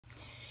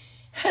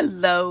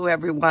Hello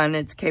everyone,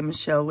 it's Kay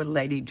Michelle with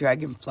Lady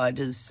Dragonfly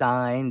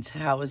Designs.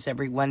 How is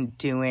everyone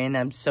doing?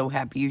 I'm so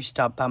happy you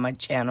stopped by my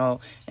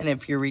channel, and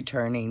if you're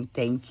returning,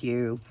 thank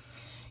you.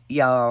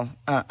 Y'all,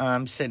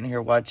 I'm sitting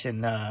here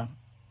watching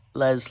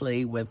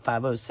Leslie with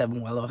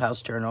 507 Willow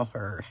House Journal,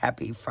 her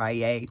Happy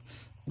Friday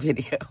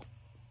video.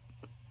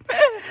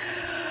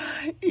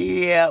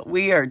 Yeah,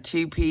 we are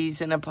two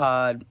peas in a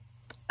pod.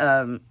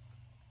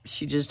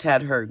 She just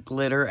had her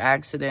glitter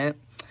accident,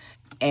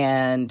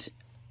 and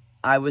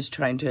I was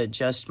trying to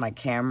adjust my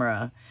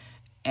camera,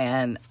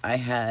 and I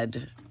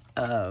had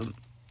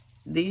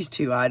these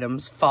two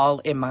items fall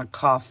in my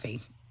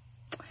coffee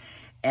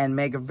and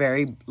make a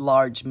very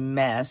large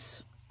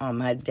mess on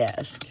my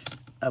desk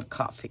of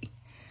coffee.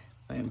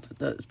 Let me put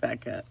those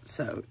back up.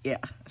 So, yeah.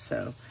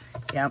 So,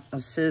 yeah, my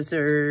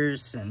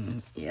scissors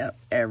and, yeah,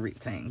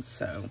 everything.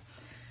 So,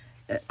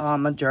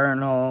 on my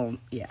journal,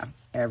 yeah,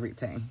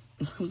 everything.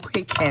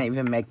 We can't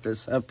even make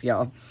this up,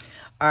 y'all.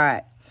 All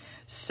right.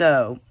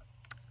 So,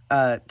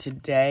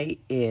 today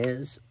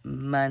is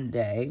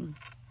Monday,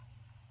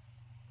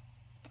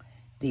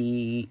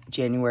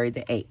 January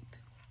the 8th,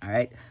 all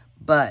right?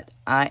 But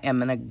I am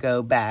going to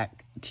go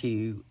back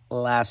to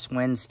last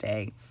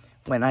Wednesday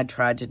when I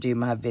tried to do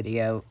my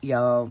video.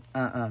 Y'all,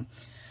 I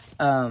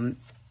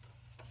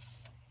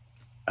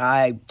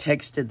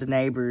texted the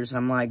neighbors.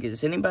 I'm like,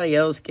 is anybody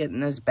else getting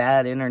this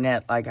bad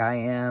internet like I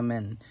am?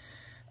 And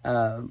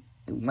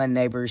one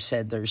neighbor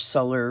said there's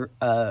solar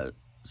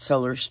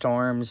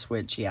storms,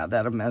 which, yeah,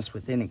 that'll mess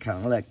with any kind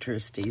of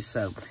electricity.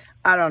 So,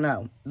 I don't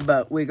know.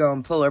 But we're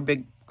going to pull our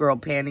big girl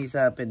panties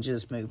up and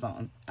just move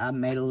on. I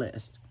made a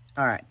list.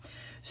 All right.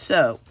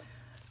 So,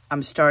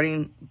 I'm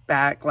starting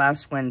back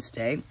last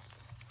Wednesday.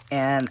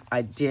 And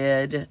I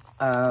did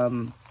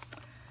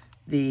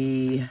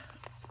the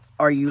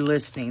Are You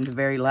Listening? The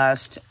very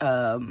last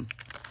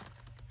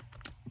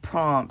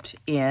prompt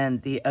in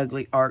the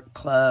Ugly Art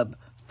Club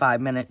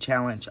 5-minute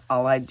challenge.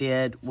 All I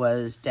did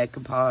was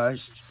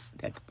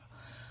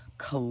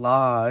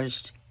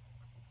collaged,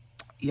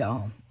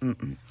 y'all,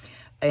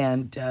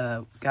 and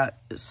got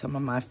some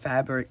of my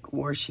fabric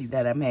washi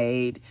that I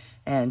made,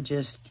 and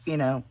just, you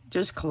know,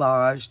 just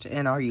collaged.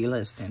 And Are You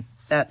Listening?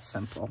 That's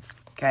simple,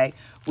 okay?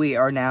 We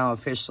are now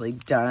officially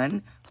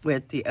done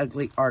with the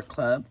Ugly Art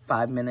Club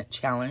 5-minute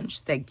challenge.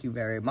 Thank you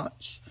very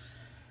much.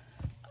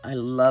 I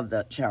love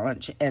that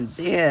challenge. And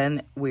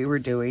then we were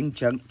doing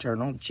Junk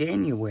Journal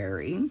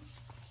January.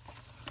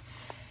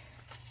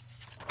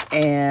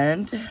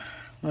 And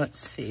let's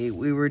see,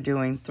 we were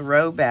doing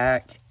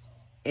Throwback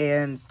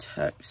and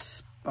Tuck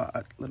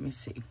Spot. Let me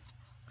see.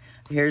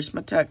 Here's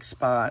my Tuck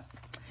Spot,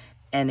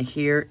 and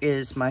here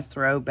is my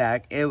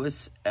Throwback. It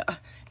was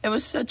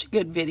such a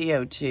good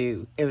video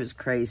too. It was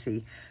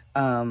crazy.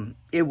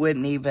 It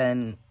wouldn't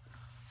even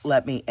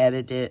let me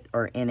edit it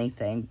or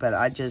anything, but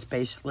I just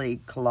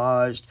basically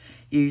collaged,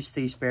 used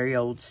these very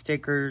old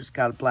stickers,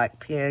 got a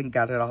black pen,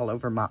 got it all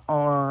over my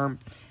arm,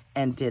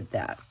 and did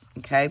that.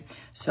 Okay,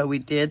 so we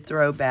did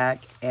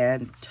Throwback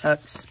and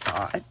Tuck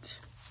Spot,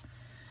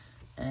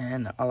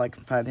 and all I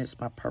can find is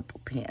my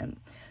purple pen.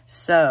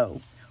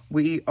 So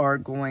we are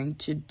going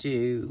to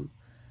do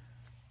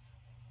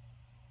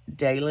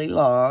Daily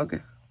Log,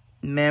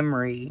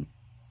 Memory,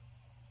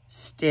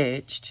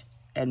 Stitched,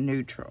 and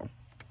Neutral.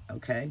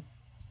 Okay,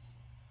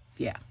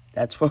 yeah,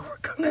 that's what we're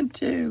gonna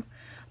do.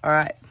 All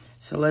right,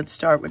 so let's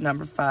start with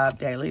number 5,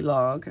 Daily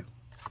Log,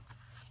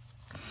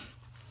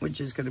 which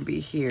is gonna be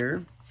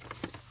here.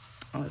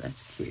 Oh,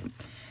 that's cute.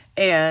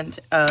 And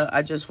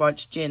I just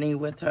watched Jenny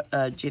with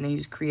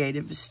Jenny's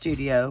Creative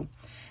Studio,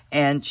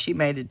 and she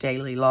made a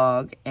daily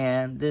log,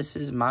 and this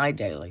is my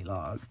daily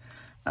log.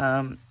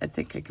 I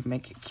think I can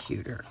make it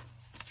cuter.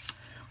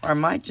 Or I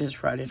might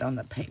just write it on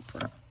the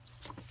paper.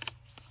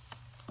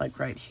 Like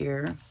right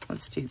here.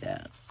 Let's do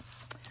that.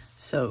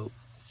 So,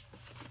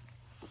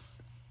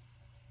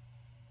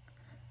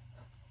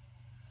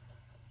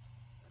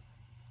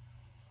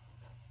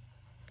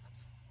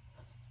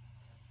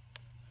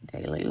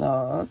 daily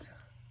log.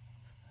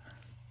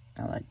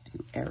 I like to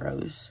do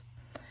arrows.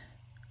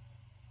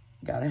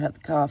 Gotta have the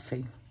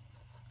coffee.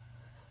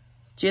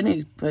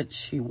 Jenny put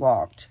she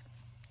walked.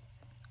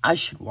 I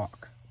should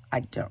walk.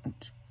 I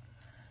don't.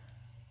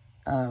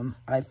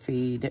 I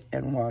feed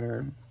and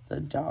water the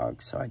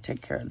dogs, so I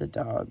take care of the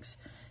dogs.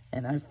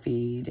 And I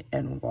feed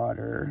and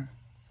water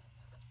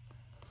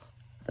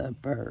the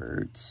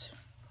birds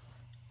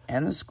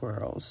and the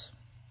squirrels.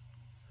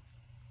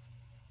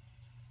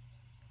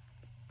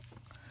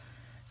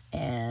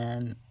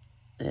 And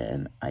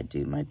then I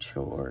do my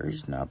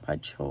chores, not by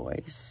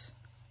choice.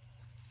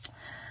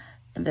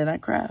 And then I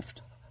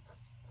craft.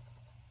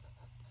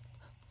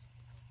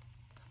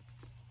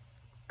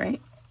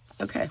 Right?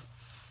 Okay.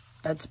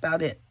 That's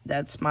about it.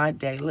 That's my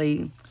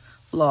daily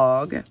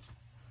log.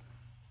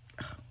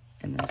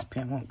 And this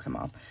pen won't come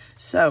off.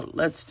 So,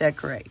 let's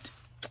decorate.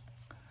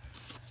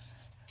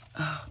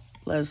 Oh,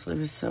 Leslie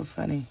was so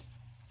funny.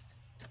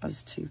 That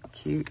was too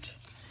cute.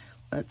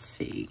 Let's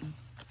see.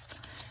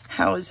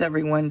 How is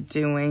everyone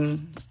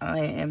doing? I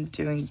am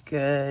doing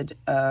good.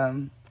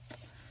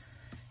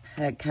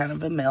 had kind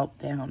of a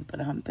meltdown,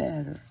 but I'm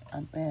better.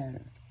 I'm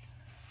better.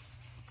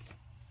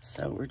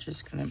 So we're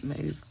just going to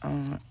move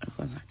on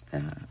over like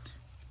that.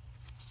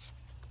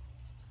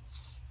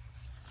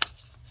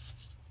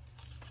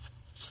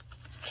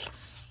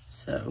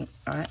 So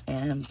I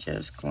am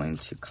just going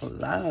to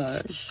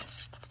collage.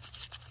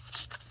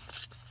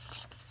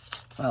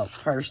 Well,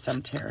 first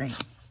I'm tearing,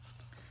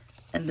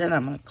 and then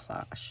I'm going to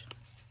collage.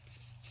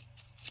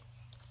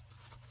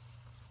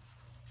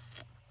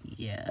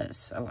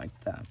 Yes, I like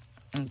that.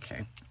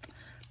 Okay,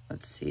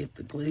 let's see if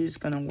the glue's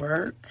going to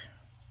work.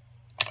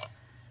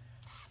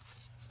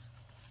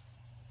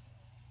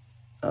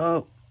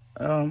 Oh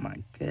my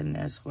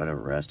goodness, what a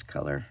rust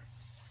color.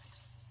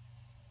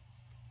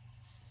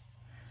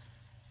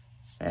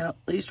 Well, at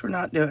least we're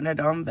not doing it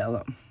on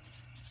vellum.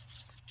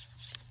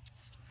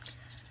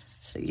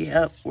 So,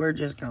 yep, we're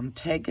just going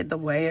to take it the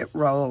way it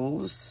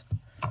rolls.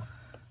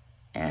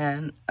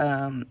 And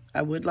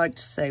I would like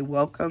to say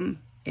welcome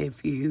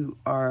if you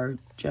are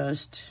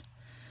just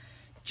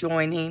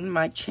joining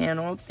my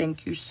channel.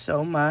 Thank you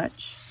so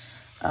much.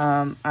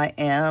 I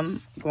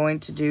am going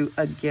to do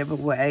a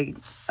giveaway.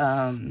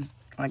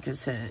 Like I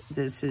said,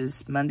 this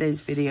is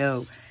Monday's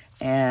video,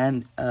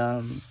 and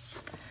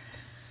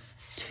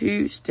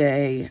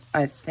Tuesday,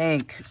 I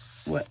think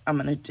what I'm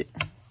going to do,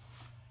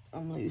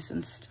 I'm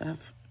losing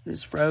stuff.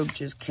 This robe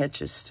just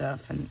catches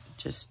stuff and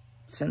just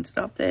sends it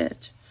off the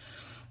edge.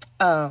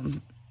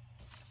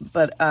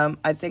 But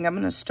I think I'm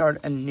going to start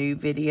a new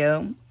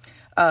video.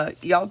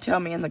 Y'all tell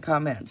me in the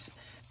comments,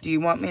 do you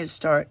want me to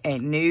start a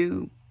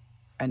new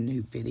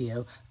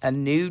video, a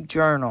new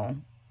journal?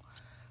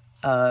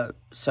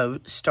 So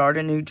start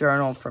a new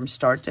journal from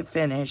start to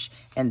finish,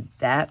 and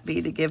that be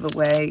the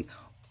giveaway.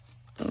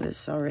 Oh,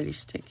 this is already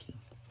sticky.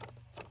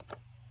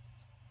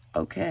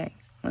 Okay,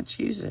 let's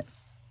use it.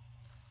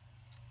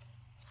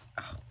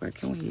 Oh, where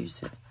can we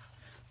use it?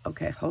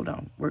 Okay, hold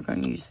on. We're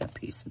going to use that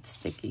piece. It's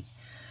sticky.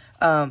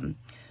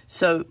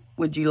 So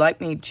would you like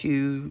me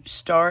to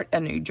start a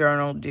new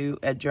journal, do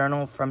a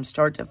journal from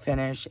start to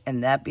finish,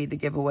 and that be the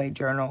giveaway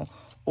journal?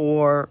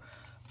 Or,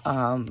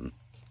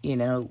 you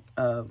know,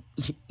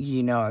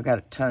 I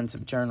got tons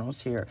of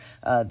journals here.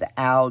 The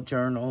owl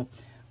journal.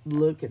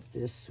 Look at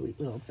this sweet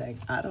little thing.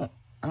 I don't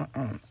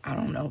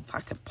know if I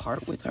could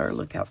part with her.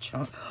 Look how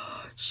chunky.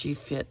 She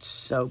fits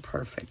so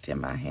perfect in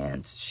my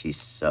hands.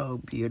 She's so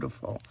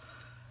beautiful,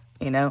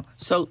 you know.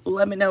 So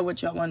let me know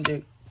what y'all want to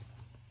do.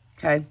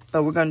 Okay,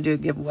 but we're going to do a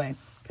giveaway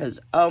because,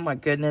 oh my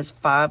goodness,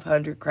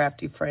 500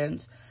 crafty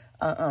friends.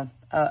 I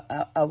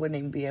wouldn't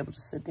even be able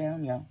to sit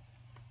down, y'all.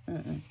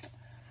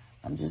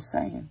 I'm just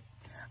saying.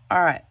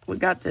 All right, we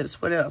got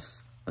this. What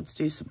else? Let's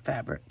do some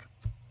fabric.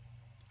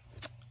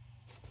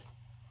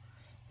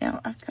 Now,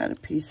 I cut a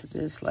piece of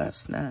this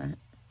last night.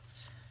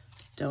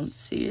 Don't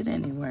see it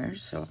anywhere,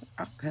 so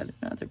I'll cut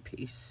another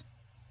piece.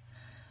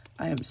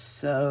 I am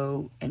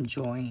so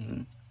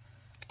enjoying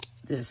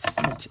this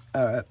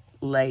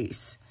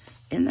lace.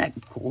 Isn't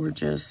that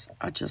gorgeous?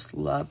 I just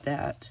love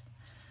that.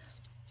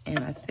 And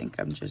I think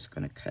I'm just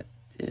going to cut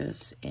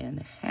this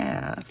in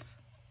half.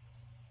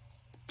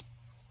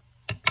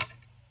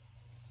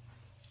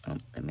 Oh,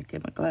 let me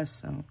get my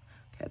glasses on.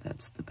 Okay,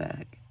 that's the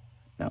back.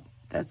 No,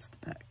 that's the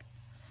back.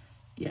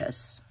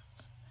 Yes.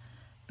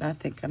 And I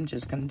think I'm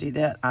just going to do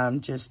that.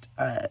 I'm just,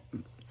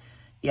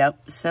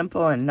 yep,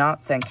 simple and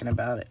not thinking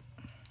about it.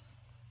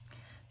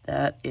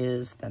 That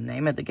is the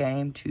name of the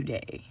game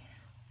today.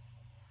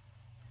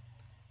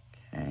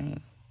 Okay.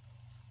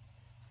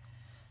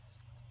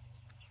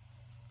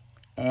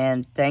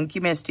 And thank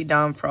you, Misty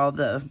Dawn, for all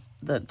the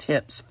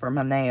tips for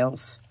my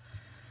nails.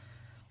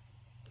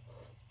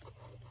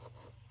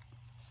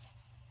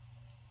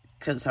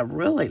 Because I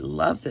really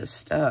love this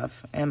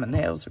stuff. And my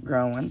nails are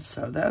growing,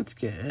 so that's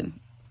good.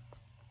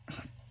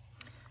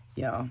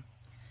 Yeah.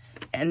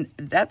 And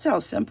that's how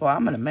simple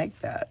I'm going to make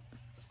that.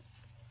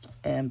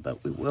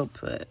 But we will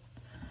put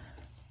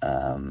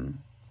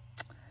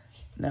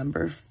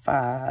number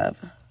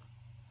 5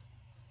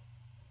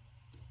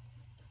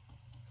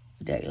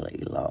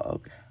 daily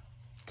log.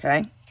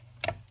 Okay.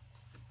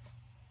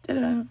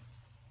 Ta-da.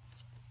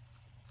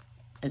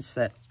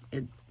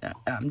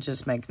 I'm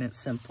just making it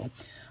simple.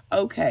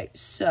 Okay,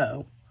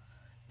 so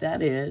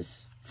that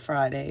is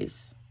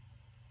Fridays.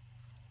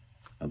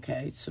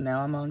 Okay, so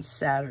now I'm on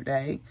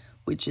Saturday,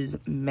 which is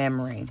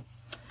memory.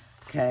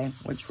 Okay,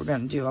 which we're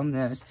going to do on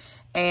this.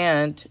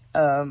 And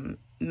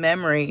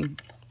memory,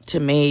 to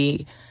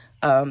me,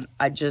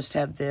 I just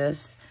have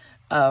this.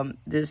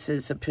 This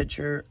is a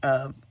picture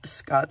of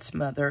Scott's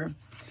mother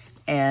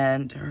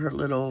and her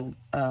little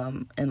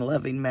in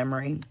loving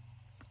memory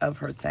of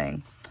her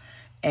thing.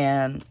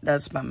 And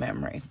that's my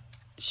memory.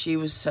 She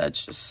was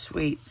such a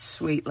sweet,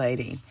 sweet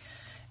lady.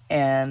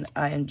 And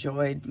I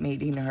enjoyed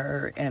meeting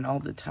her and all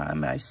the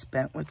time I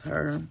spent with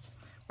her.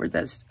 Where'd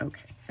that,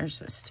 okay, here's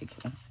that sticky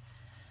one.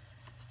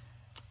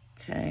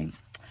 Okay,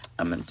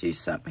 I'm going to do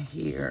something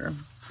here.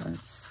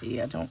 Let's see,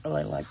 I don't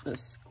really like the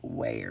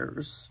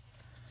squares.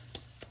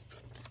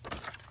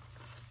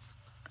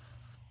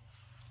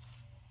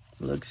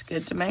 Looks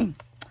good to me.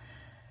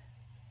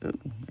 Ooh,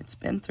 it's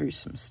been through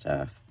some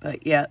stuff.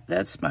 But yeah,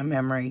 that's my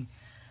memory.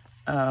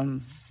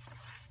 I've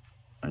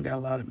got a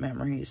lot of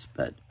memories,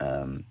 but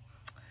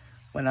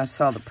when I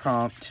saw the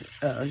prompt,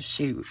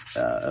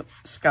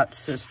 Scott's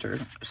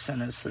sister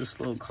sent us this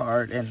little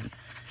card, and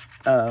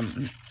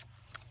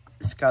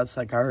Scott's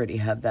like, I already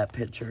have that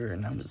picture,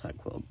 and I was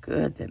like, well,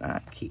 good, then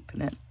I'm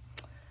keeping it.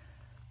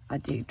 I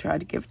did try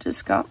to give it to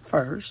Scott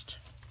first,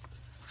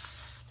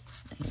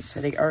 and he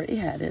said he already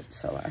had it,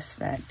 so I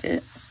snagged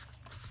it.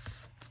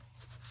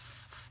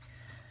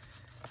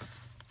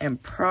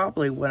 And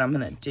probably what I'm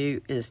going to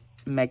do is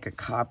make a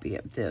copy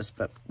of this,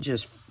 but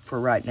just for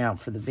right now,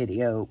 for the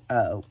video,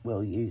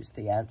 we'll use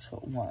the actual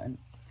one.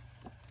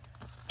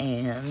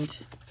 And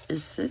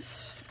is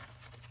this,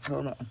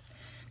 hold on,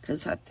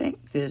 because I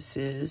think this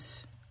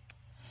is,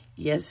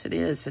 yes it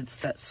is, it's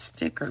that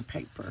sticker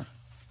paper.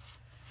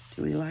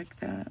 Do we like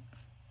that?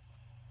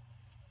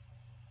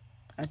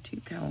 I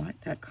do kind of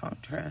like that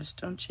contrast,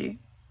 don't you?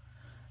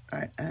 All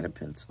right, add a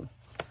pencil.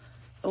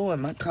 Oh,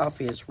 and my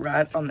coffee is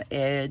right on the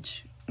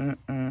edge.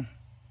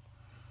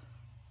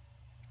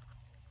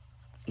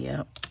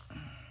 Yep.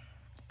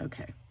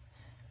 Okay.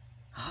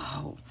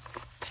 Oh,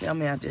 tell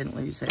me I didn't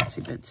lose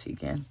Etsy Bitsy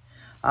again.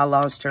 I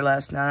lost her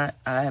last night.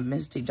 I had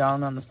Misty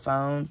Dawn on the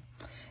phone,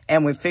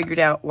 and we figured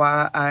out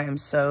why I am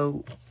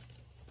so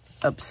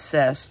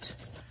obsessed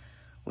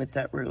with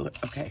that ruler.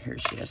 Okay, here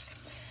she is.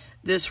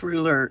 This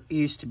ruler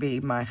used to be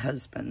my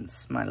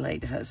husband's, my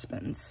late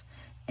husband's,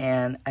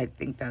 and I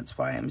think that's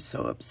why I'm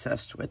so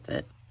obsessed with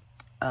it.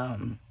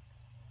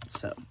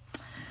 So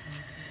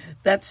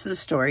that's the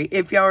story.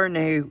 If y'all are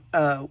new,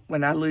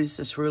 when I lose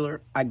this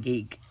ruler, I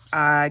geek.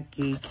 I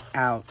geek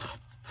out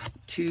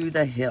to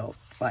the hilt.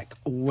 Like,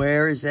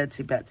 where is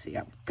Etsy Betsy?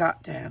 I've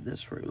got to have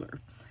this ruler.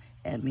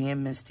 And me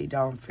and Misty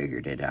Dawn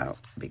figured it out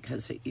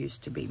because it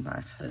used to be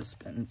my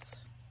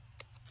husband's.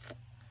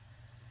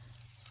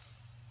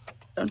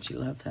 Don't you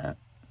love that?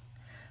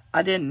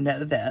 I didn't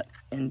know that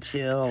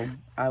until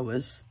I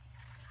was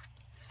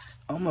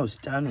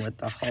almost done with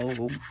the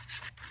whole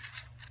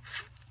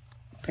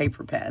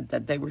paper pad,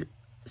 that they were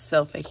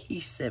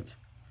self-adhesive.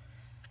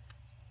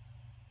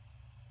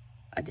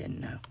 I didn't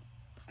know.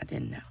 I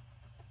didn't know.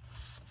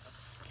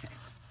 Okay.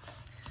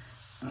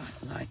 Oh,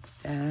 I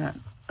like that.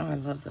 Oh, I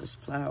love those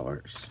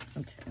flowers.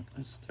 Okay,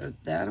 let's throw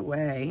that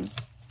away.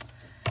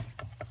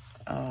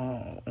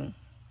 Oh,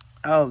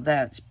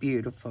 that's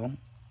beautiful.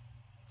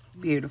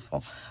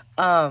 Beautiful.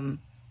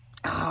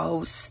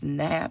 Oh,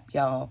 snap,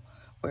 y'all.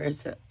 Where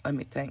is it? Let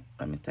me think.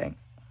 Let me think.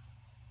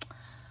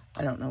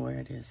 I don't know where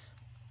it is.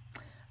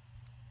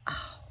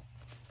 Oh.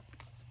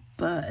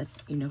 But,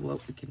 you know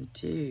what we can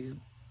do?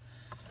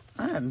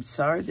 I'm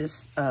sorry,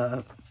 this,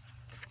 nope,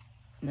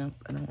 I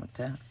don't want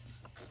that.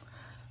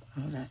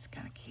 Oh, that's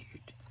kind of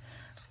cute.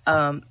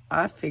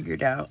 I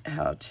figured out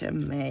how to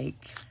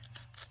make,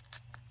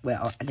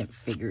 well, I didn't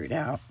figure it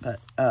out, but,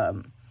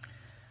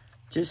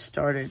 just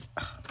started,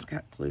 oh, I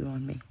got glue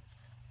on me.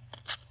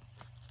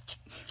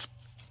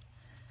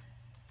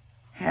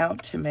 How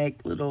to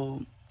make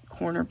little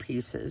corner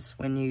pieces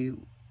when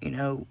you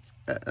know,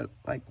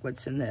 like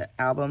what's in the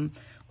album.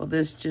 Well,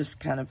 this just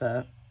kind of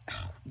a,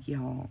 oh,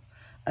 y'all,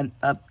 an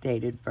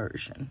updated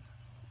version,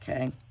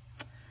 okay?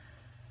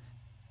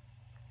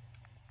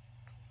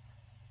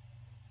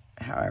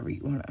 However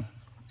you want to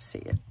see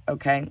it,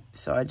 okay?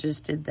 So I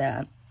just did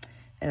that,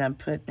 and I'm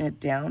putting it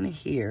down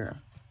here,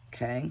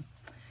 okay?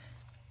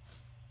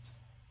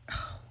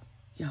 Oh,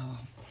 y'all.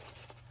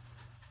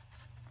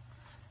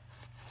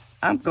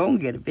 I'm going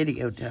to get a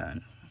video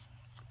done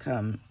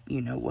come,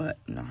 you know what,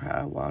 in the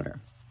high water,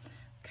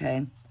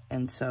 okay?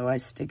 And so I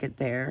stick it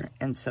there,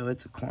 and so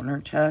it's a corner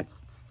tuck.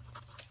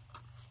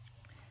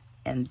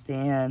 And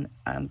then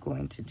I'm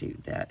going to do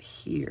that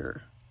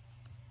here.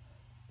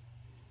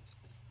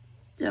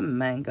 The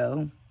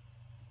mango.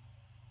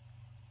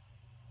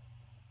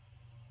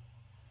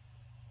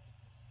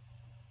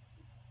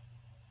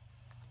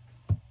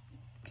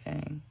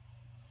 Okay.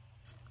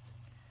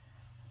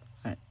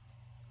 Right.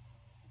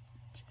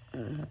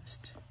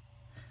 Just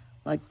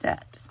like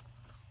that.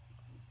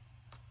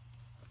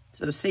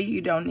 So see,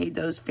 you don't need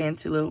those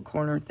fancy little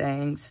corner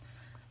things,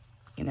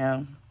 you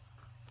know.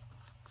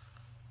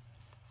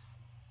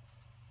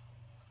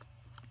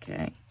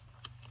 Okay.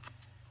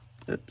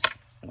 Oops.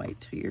 Wait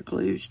till your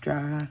glue's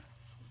dry.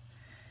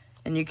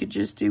 And you could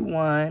just do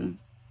one,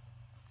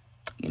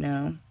 you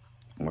know,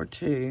 or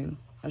two.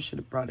 I should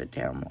have brought it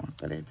down more,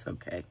 but it's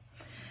okay.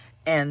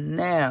 And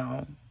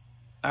now,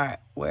 all right,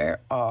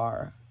 where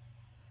are,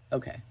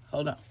 okay,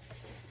 hold on.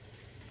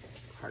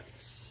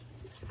 Hearts.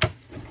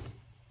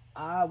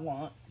 I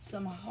want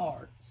some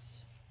hearts.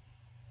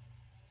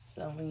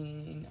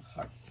 Sewing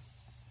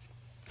hearts.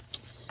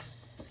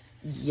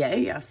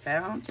 Yay, I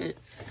found it.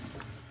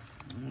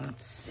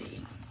 Let's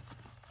see.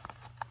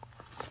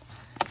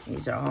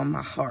 These are all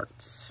my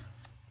hearts.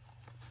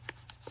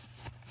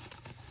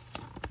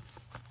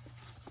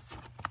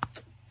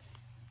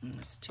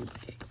 That's too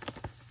big.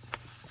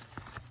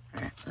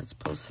 All right, let's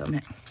pull some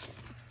out.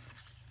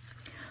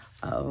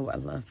 Oh, I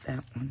love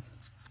that one.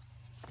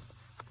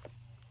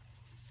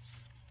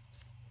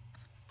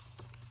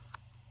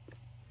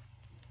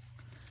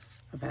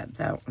 I've had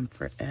that one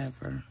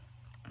forever.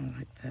 I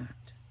like that.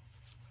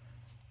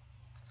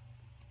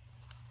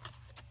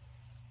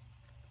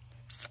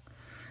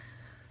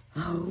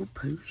 Oh,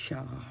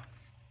 Pusha.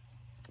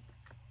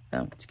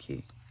 Oh, it's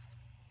cute.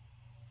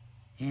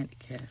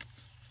 Handicap.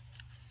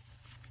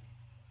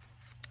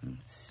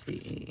 Let's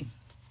see.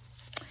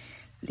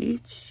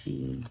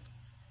 Lychee.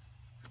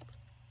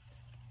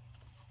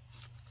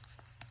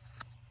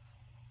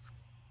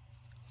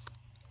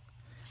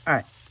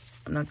 Alright.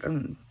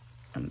 I'm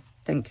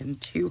thinking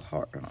too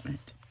hard on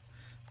it.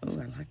 Oh,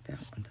 I like that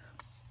one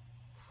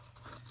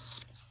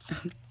though.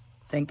 I'm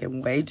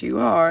thinking way too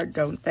hard.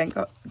 Don't think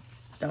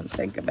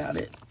about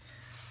it,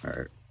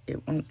 or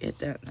it won't get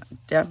that. I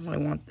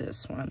definitely want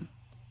this one.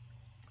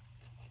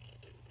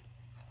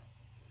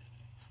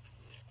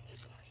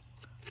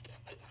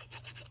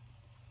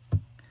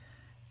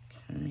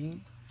 Okay,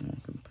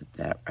 I'm gonna put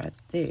that right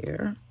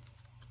there.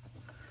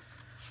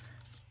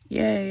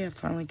 Yay! I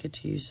finally get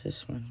to use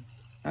this one.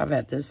 I've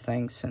had this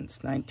thing since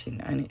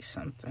 1990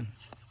 something.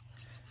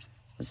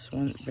 This is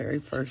one of the very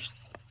first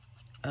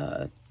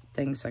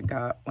things I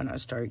got when I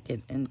started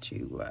getting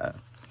into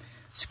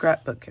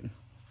scrapbooking.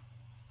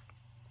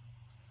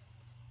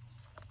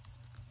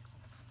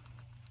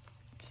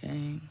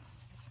 Okay.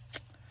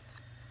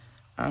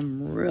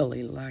 I'm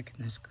really liking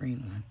this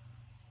green one.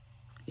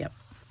 Yep.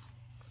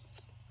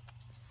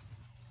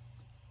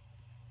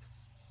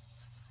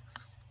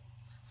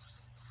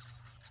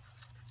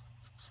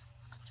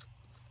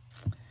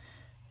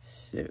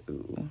 So,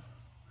 I'll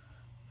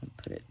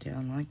put it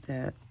down like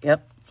that.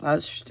 Yep,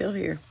 flies are still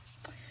here.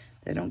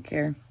 They don't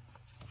care.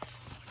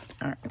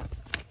 All right,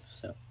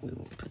 so we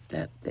will put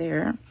that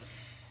there.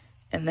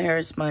 And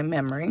there's my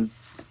memory.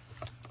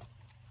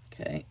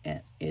 Okay,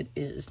 and it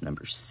is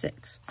number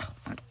 6. Oh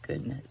my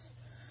goodness.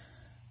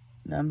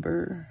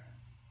 Number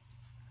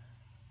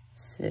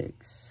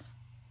 6.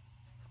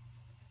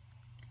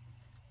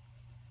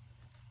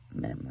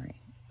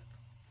 Memory.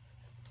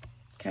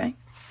 Okay,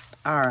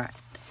 all right.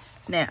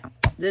 Now,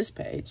 this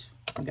page,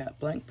 I got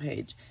blank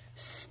page,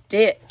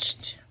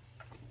 stitched.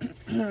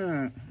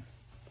 All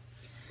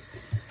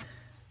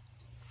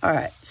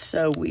right,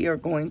 so we are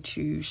going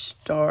to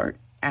start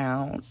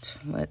out,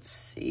 let's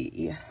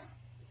see.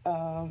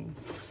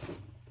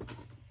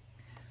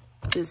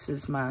 This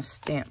is my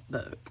stamp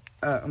book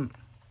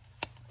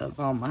of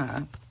all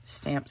my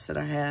stamps that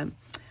I have.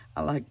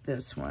 I like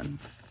this one.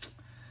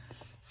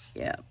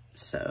 Yeah,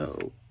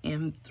 so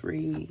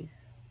M3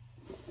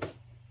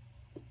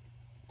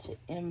 to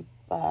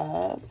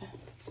M5,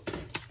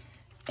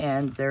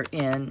 and they're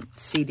in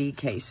CD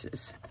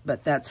cases,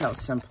 but that's how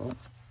simple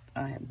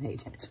I have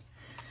made it.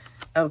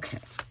 Okay,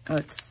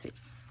 let's see.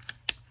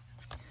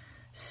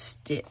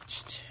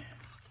 Stitched.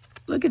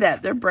 Look at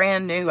that, they're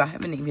brand new. I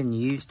haven't even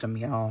used them,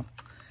 y'all.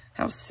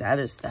 How sad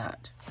is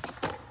that?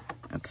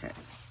 Okay.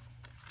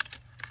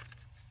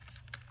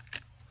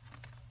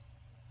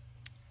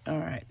 All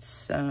right,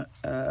 so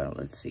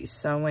let's see.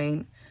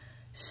 Sewing,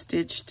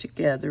 stitched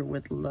together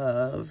with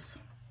love.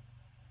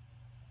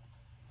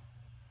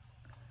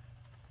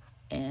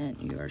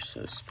 And you are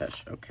so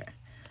special. Okay,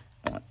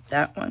 I want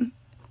that one.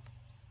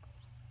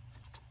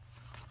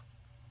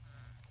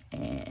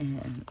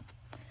 And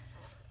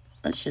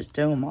let's just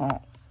do them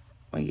all.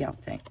 What do y'all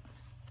think?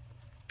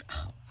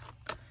 Oh.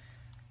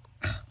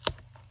 Oh.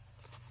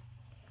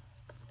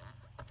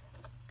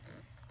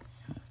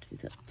 I'll do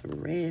the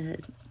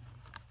thread.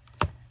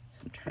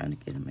 I'm trying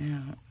to get them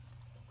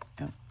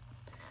out. Oh,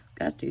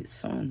 got to do the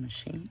sewing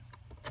machine.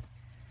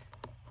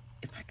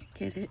 If I can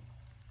get it.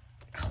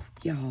 Oh,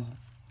 y'all.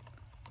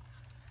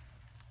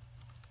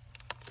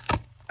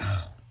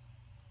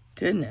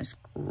 Goodness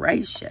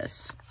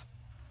gracious.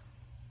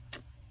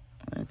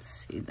 Let's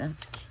see,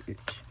 that's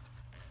cute.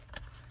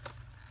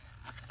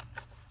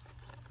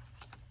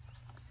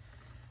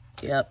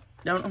 Yep,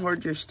 don't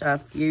hoard your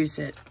stuff, use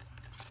it.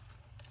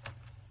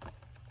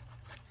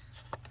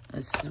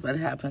 This is what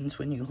happens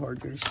when you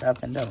hoard your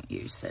stuff and don't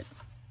use it.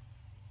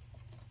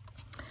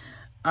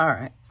 All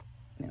right,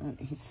 now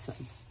I need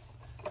some.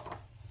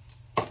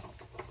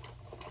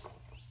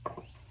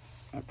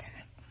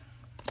 Okay,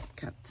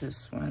 got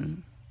this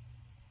one.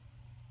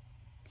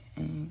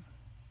 Okay,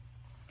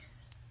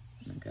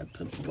 I gotta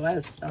put the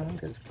glass on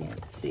because I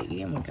can't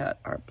see. And we got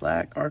our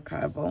black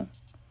archival.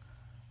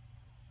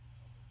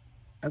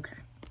 Okay.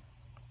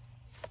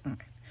 All right.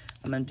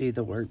 I'm gonna do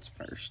the words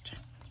first.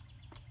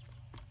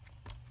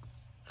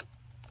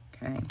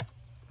 Okay.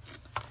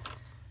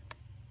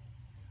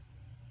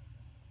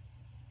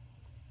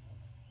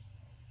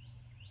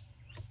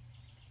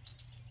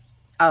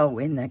 Oh,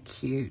 isn't that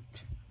cute?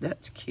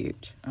 That's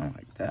cute. I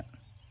like that.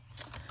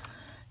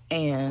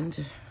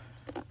 And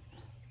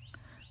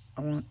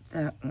I want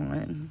that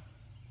one.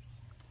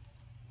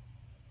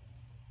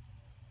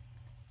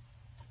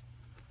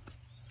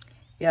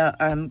 Yeah,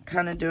 I'm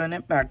kind of doing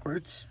it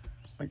backwards,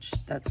 which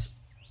that's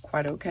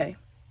quite okay.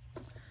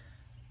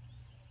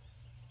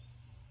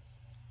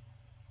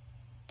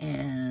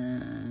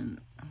 And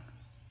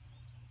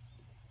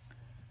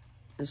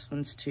this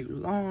one's too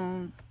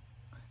long.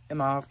 Am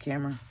I off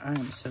camera? I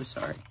am so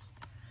sorry.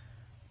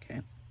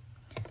 Okay.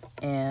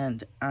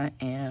 And I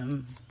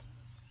am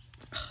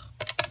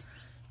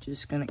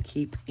just gonna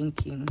keep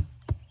inking.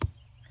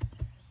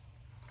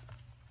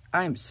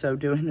 I am so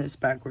doing this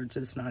backwards,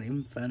 it's not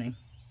even funny.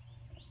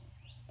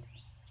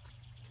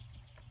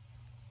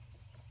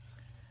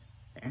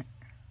 There.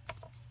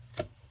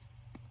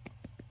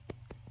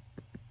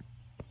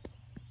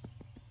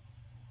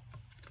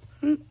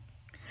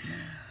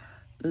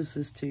 This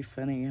is too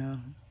funny, y'all.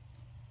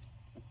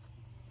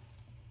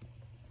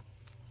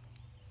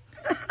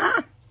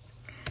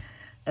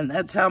 And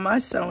that's how my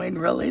sewing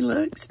really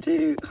looks,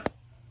 too.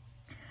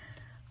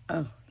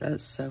 Oh,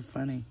 that's so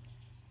funny.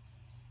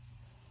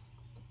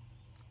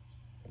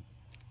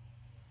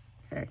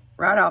 Okay,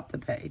 right off the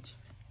page.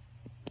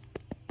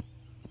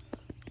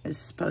 It's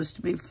supposed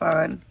to be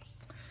fun.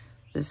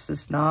 This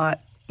is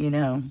not, you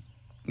know,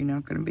 you're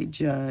not going to be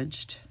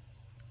judged.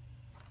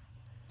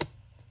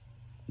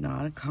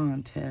 Not a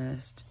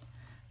contest.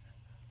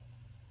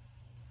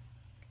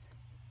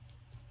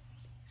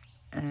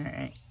 All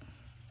right.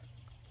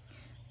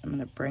 I'm going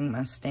to bring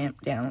my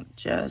stamp down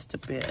just a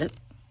bit.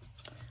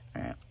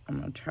 All right, I'm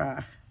going to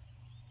try.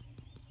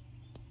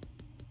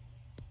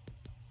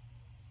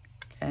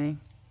 Okay.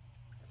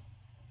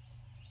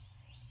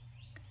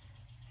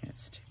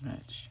 That's too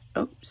much.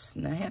 Oh,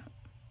 snap.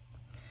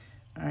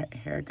 All right,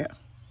 here I go.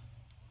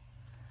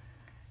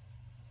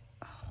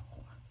 Oh.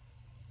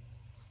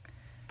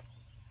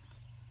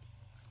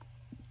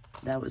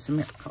 That was a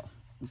miracle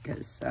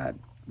because I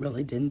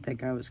really didn't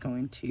think I was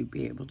going to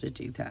be able to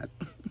do that.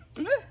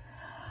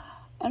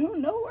 I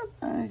don't know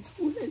where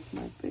is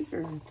my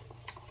bigger?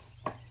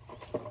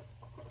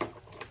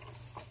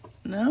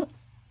 No,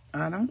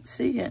 I don't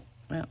see it.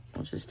 Well,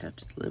 we'll just have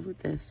to live with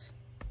this.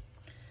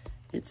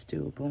 It's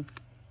doable.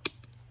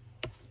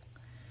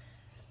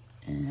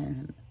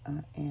 And I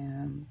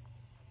am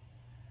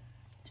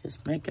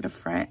just making a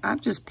frame. I'm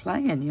just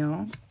playing,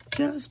 y'all.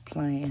 Just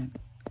playing.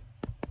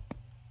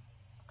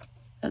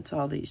 That's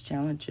all these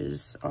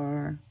challenges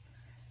are,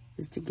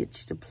 is to get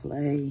you to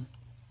play.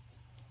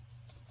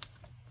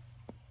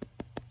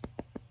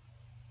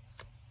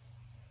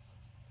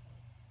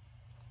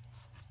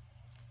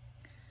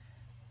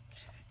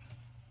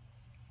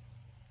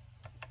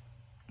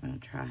 I'm gonna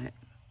try it.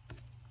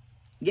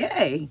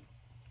 Yay!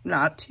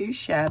 Not too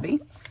shabby.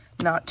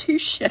 Not too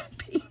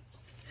shabby.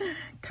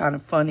 Kind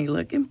of funny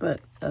looking, but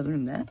other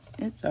than that,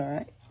 it's all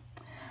right.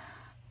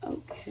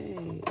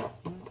 Okay,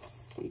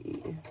 let's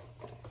see.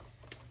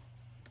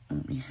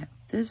 Let me have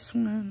this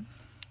one.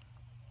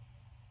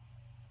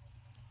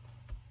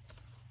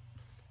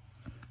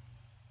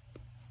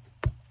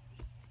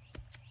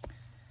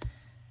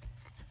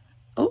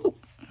 Oh.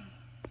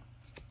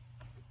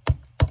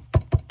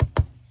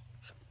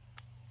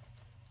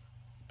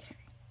 Okay.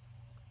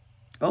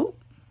 Oh.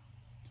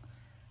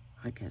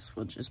 I guess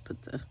we'll just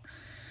put the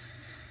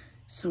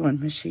sewing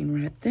machine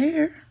right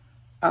there.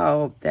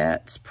 Oh,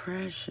 that's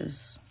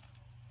precious.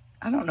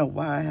 I don't know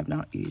why I have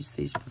not used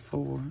these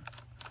before.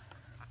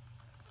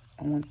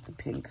 I want the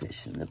pin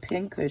cushion. The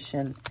pin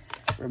cushion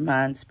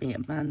reminds me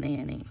of my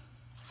nanny.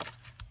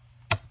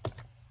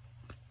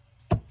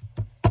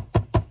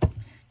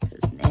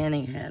 Because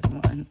Nanny had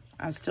one.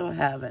 I still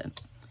have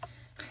it.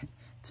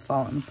 It's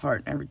falling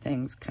apart and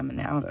everything's coming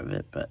out of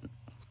it, but...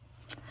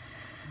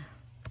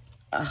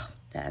 Oh,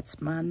 that's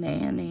my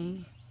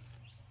nanny.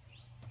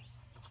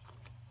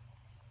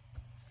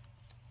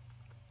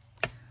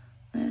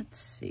 Let's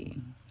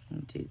see.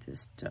 I'll do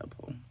this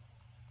double.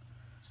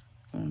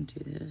 I'll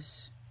do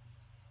this.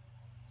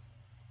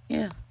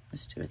 Yeah,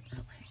 let's do it that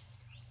way.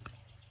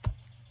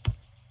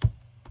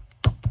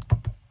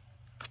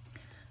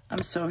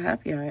 I'm so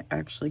happy I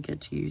actually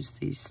get to use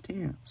these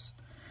stamps.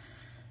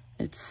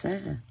 It's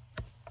sad.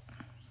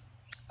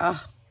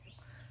 Oh,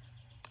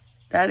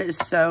 that is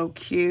so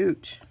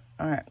cute.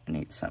 All right, we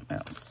need something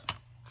else.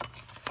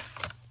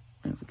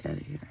 What we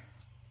got here?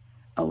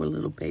 Oh, a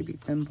little baby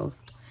thimble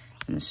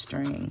and a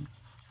string.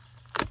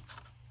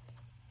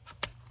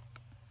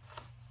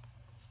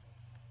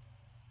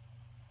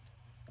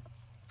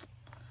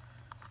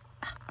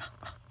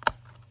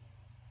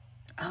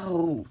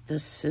 Oh, the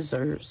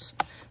scissors.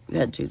 We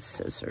gotta do the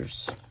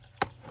scissors.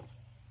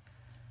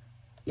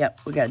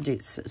 Yep, we gotta do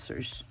the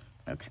scissors.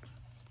 Okay.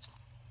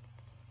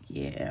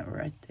 Yeah,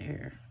 right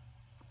there.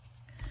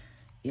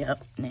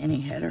 Yep,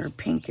 Nanny had her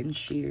pink and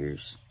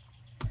shears.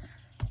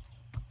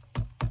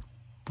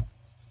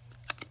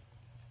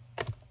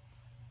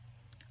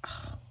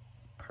 Oh,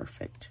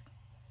 perfect.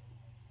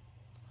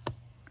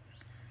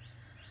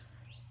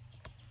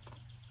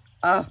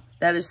 Oh,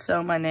 that is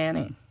so my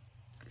nanny.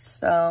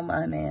 So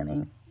my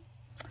nanny.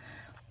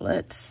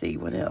 Let's see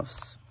what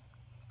else.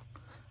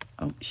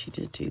 Oh, she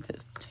did do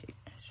this tape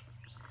measure.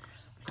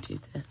 Do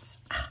this.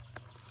 Ah.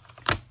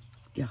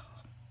 Yeah.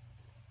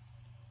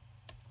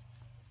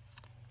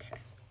 Okay.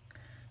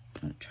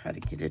 I'm gonna try to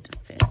get it to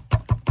fit.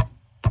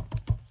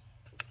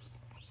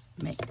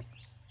 Maybe.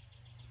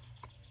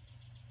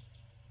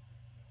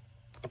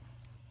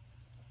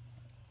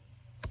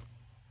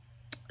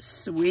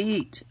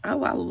 Sweet.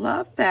 Oh, I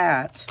love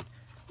that.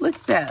 Look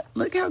at that.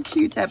 Look how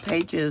cute that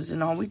page is.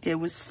 And all we did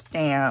was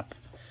stamp.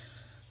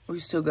 We're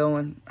still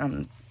going.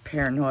 I'm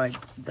paranoid.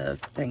 The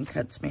thing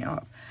cuts me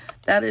off.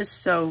 That is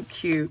so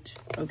cute.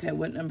 Okay,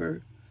 what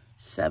number?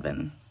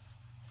 7.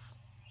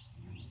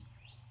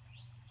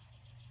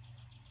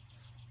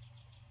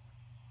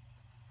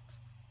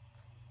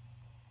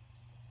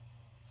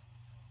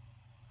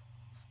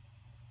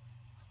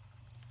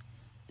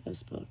 Did I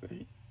spell it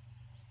right?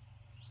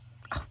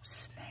 Oh,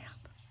 snap.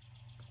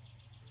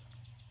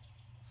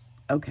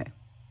 Okay.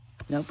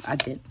 Nope, I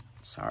didn't.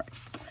 Sorry.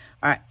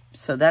 All right,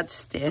 so that's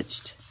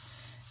stitched.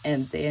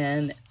 And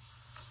then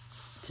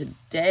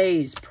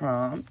today's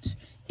prompt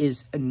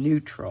is a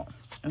neutral.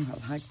 Oh,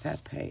 I like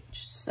that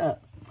page. So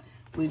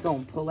we're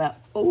going to pull out.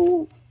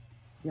 Oh,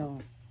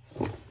 y'all.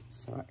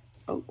 Sorry.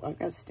 Oh, I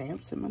got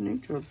stamps in my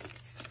neutral.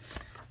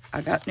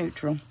 I got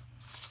neutral.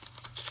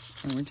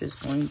 And we're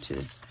just going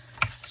to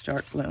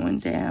start gluing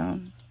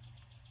down.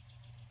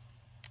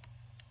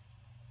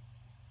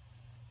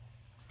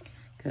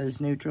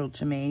 Because neutral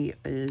to me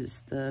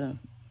is the,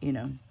 you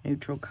know,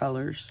 neutral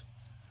colors.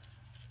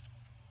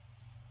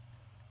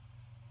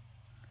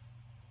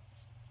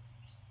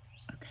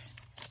 Okay.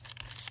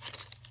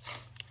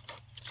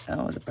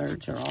 Oh, the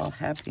birds are all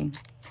happy.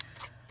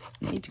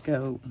 Need to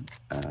go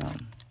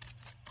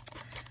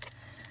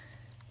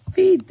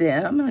feed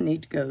them. I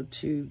need to go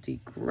to the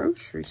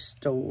grocery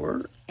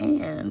store,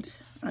 and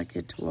I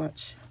get to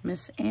watch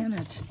Miss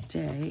Anna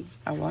today.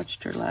 I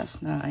watched her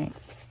last night.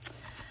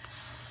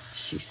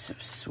 She's so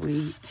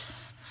sweet.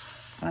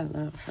 I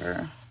love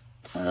her.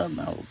 I love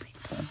my old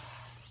people.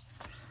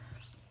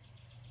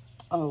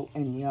 Oh,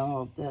 and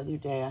y'all, the other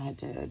day I had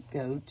to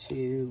go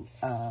to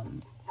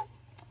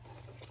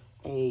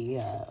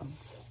a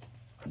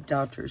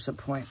doctor's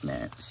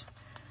appointment.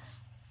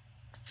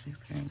 A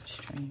very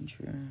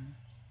stranger.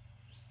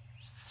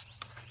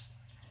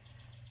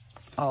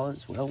 All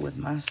is well with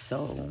my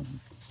soul.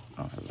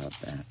 Oh, I love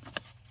that.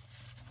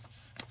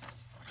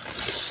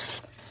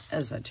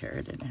 As I tear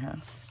it in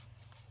half.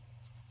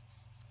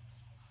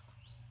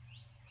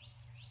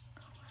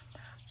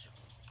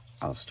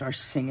 I'll start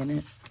singing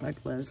it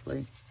like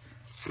Leslie.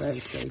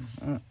 Leslie.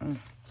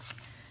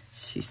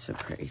 She's so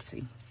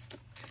crazy.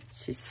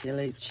 She's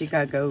silly. She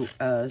got to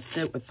go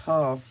sit with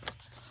Paul.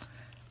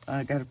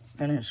 I got to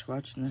finish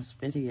watching this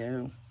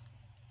video.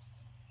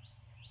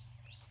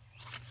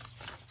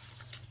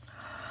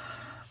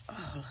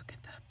 Oh, look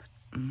at that.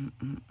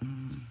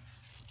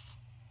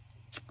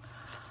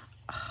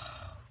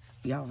 Oh,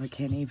 y'all, I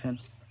can't even.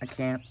 I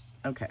can't.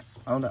 Okay,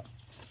 hold up.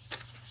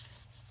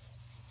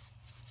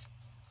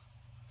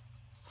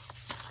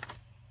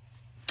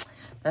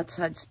 That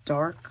side's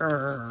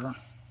darker.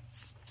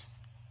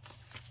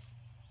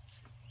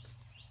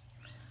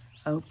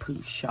 Oh,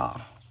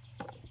 Pusha.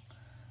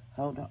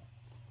 Hold up.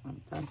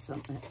 I've done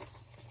something else.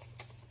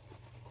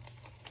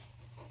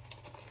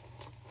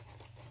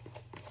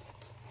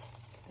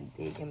 I'm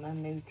digging my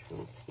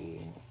neutrals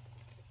here.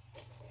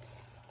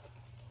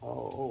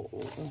 Oh,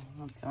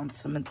 I found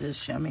some of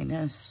this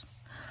yumminess.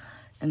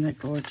 Isn't that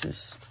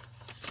gorgeous?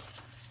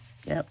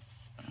 Yep.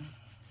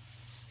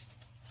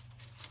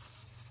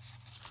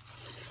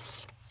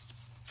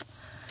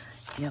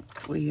 Yep,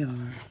 we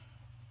are.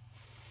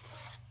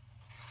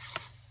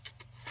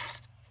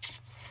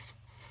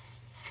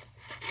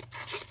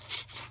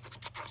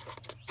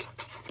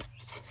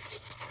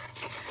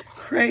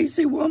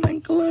 Crazy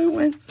woman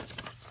gluing.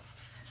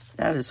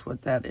 That is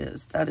what that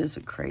is. That is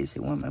a crazy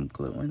woman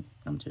gluing.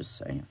 I'm just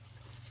saying.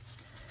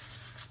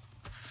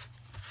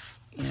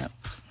 Yep.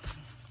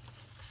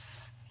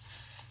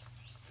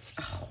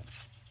 Oh.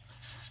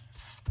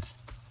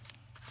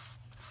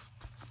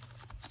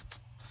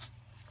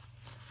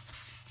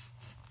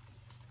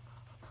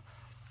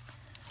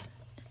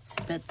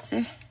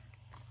 Betsy.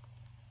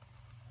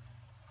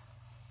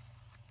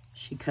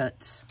 She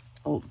cuts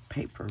old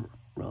paper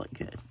really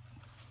good.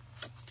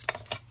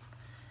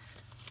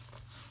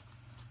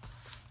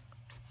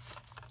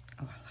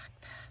 Oh, I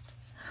like that.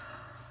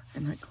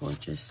 Isn't that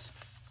gorgeous?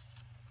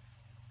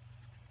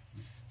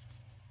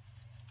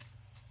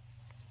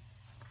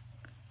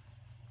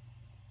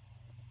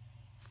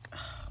 Oh,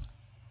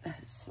 that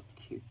is so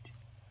cute.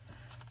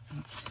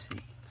 Let's see.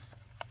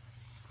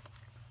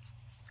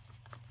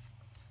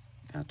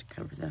 About to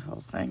cover the whole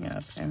thing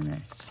up, haven't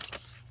I?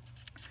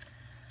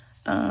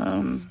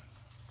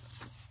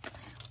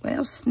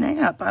 Well,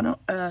 snap. I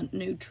don't,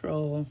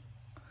 neutral.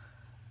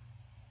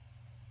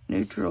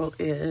 Neutral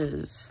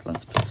is,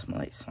 let's put some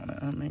lace on it.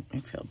 It'll make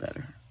me feel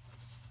better.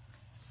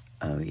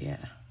 Oh, yeah.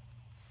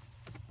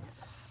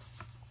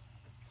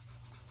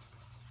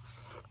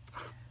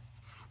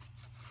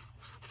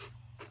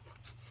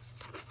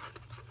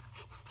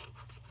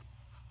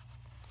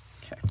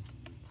 Okay.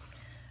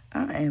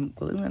 I am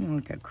gluing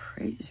like a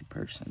crazy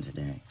person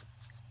today.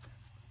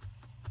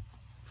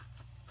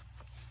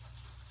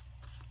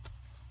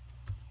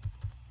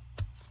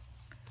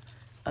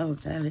 Oh,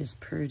 that is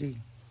pretty.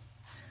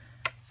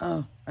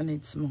 Oh, I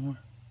need some more.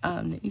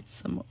 I need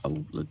some more.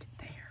 Oh, look at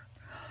there.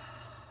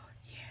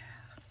 Yeah.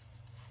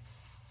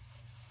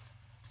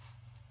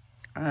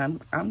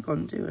 I'm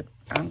going to do it.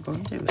 I'm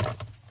going to do it.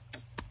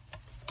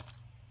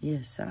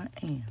 Yes, I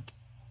am.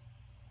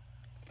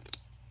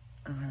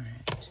 All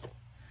right.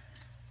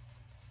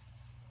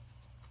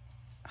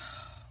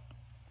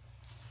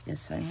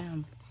 Yes, I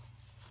am.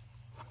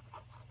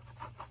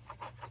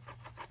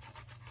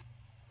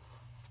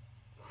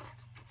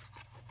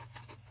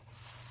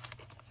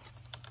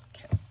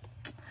 Okay.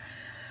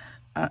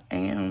 I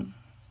am.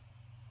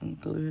 And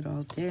glue it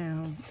all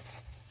down.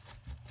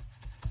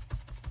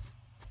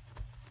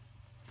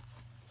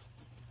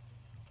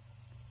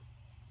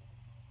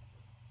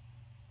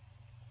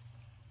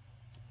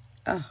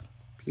 Oh,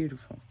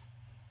 beautiful.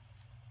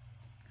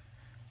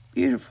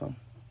 Beautiful.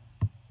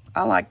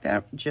 I like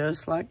that,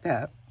 just like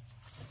that.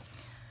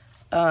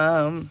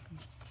 I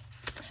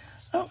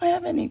don't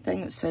have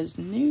anything that says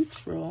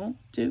neutral,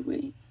 do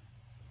we?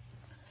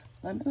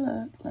 Let me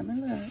look, let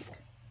me look.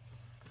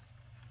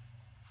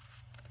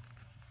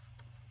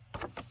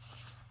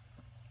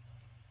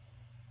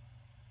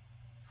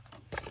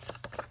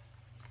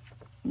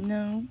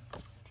 No,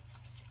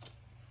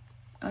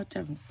 I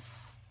don't.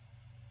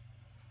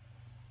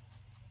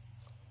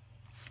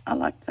 I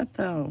like that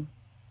though.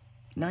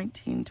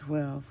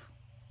 1912.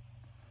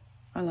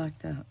 I like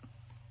that.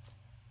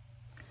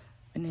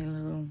 We need a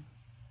little,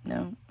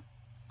 no.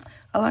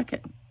 I like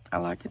it. I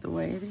like it the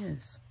way it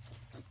is.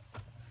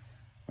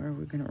 Where are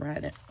we going to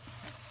write it?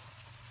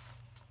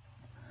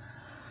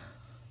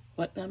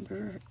 What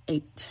number?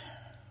 8.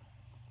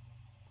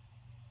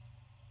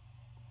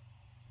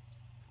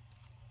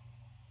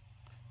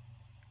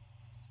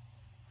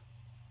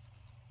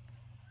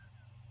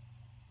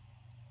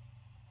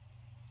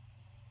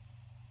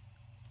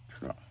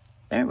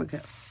 There we go.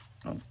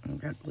 Oh, I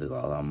got glue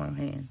all on my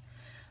hand.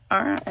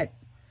 All right.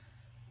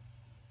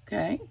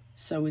 Okay,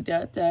 so we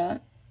got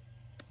that.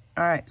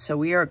 All right, so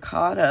we are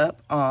caught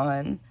up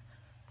on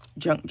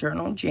Junk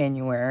Journal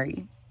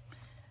January.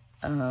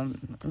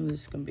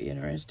 This is going to be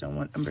interesting.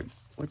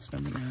 What's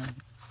number 9?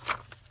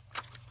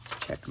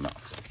 Let's check them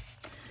off.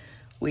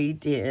 We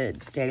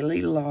did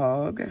Daily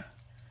Log,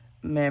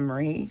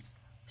 Memory,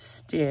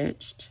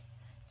 Stitched,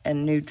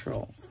 and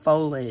Neutral.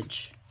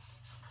 Foliage.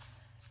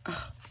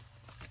 Oh.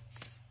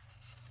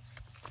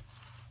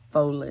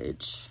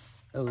 Foliage.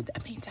 Oh,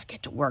 that means I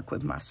get to work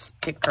with my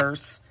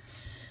stickers,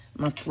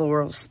 my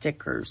floral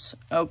stickers.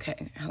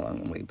 Okay, how long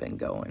have we been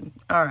going?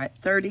 All right,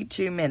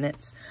 32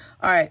 minutes.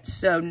 All right,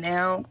 so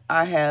now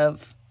I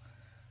have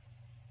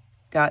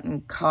gotten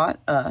caught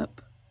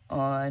up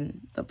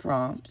on the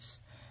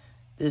prompts.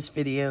 This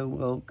video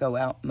will go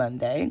out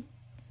Monday.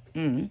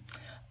 And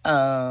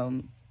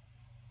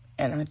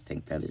I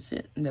think that is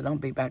it. And then I'll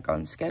be back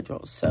on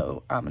schedule.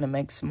 So I'm going to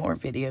make some more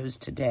videos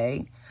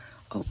today.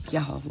 Oh,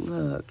 y'all,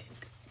 look.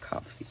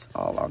 Coffee's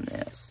all on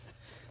this.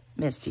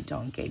 Misty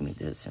Dawn gave me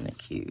this in a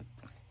cute.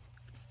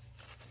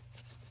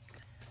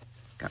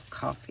 Got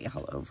coffee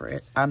all over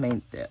it. I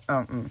mean,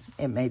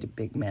 it made a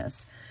big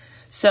mess.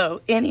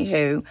 So,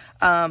 anywho,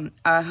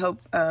 I hope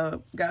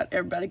got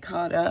everybody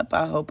caught up.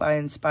 I hope I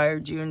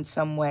inspired you in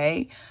some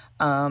way.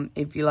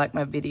 If you like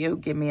my video,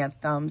 give me a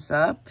thumbs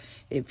up.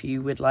 If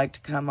you would like to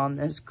come on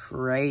this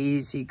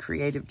crazy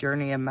creative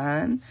journey of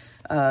mine,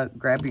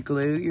 grab your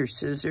glue, your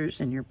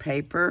scissors, and your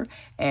paper,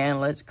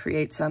 and let's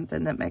create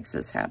something that makes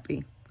us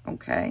happy,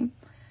 okay?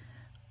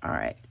 All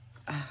right.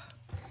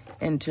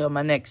 Until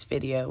my next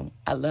video,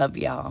 I love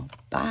y'all.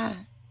 Bye.